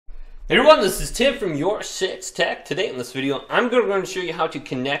Hey everyone, this is Tim from YourSixTech. Today in this video, I'm going to show you how to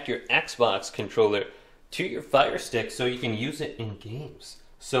connect your Xbox controller to your Fire Stick so you can use it in games.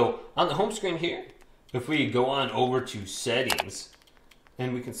 So on the home screen here, if we go on over to Settings,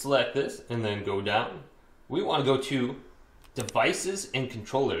 and we can select this and then go down, we want to go to Devices and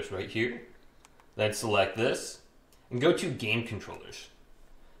Controllers right here. Then select this and go to Game Controllers.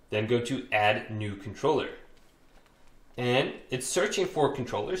 Then go to Add New Controller. And it's searching for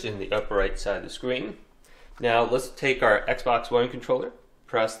controllers in the upper right side of the screen. Now let's take our Xbox One controller,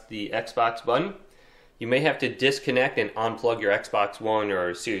 press the Xbox button. You may have to disconnect and unplug your Xbox One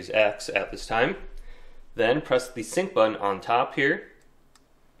or Series X at this time. Then press the sync button on top here.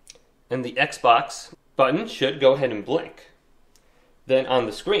 And the Xbox button should go ahead and blink. Then on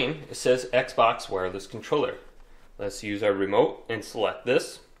the screen it says Xbox Wireless Controller. Let's use our remote and select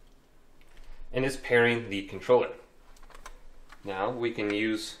this. And it's pairing the controller. Now we can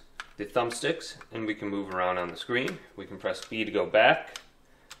use the thumbsticks and we can move around on the screen. We can press B to go back.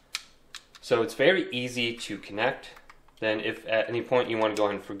 So it's very easy to connect. Then if at any point you want to go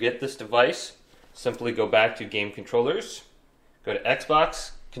ahead and forget this device, simply go back to Game Controllers, go to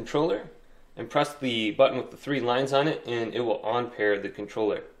Xbox Controller, and press the button with the 3 lines on it and it will unpair the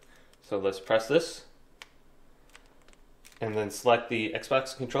controller. So let's press this and then select the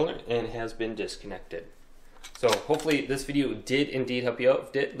Xbox controller and it has been disconnected. So hopefully this video did indeed help you out. If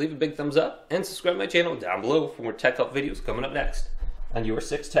it did, leave a big thumbs up and subscribe to my channel down below for more tech help videos coming up next on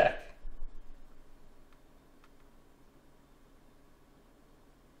YourSixTech.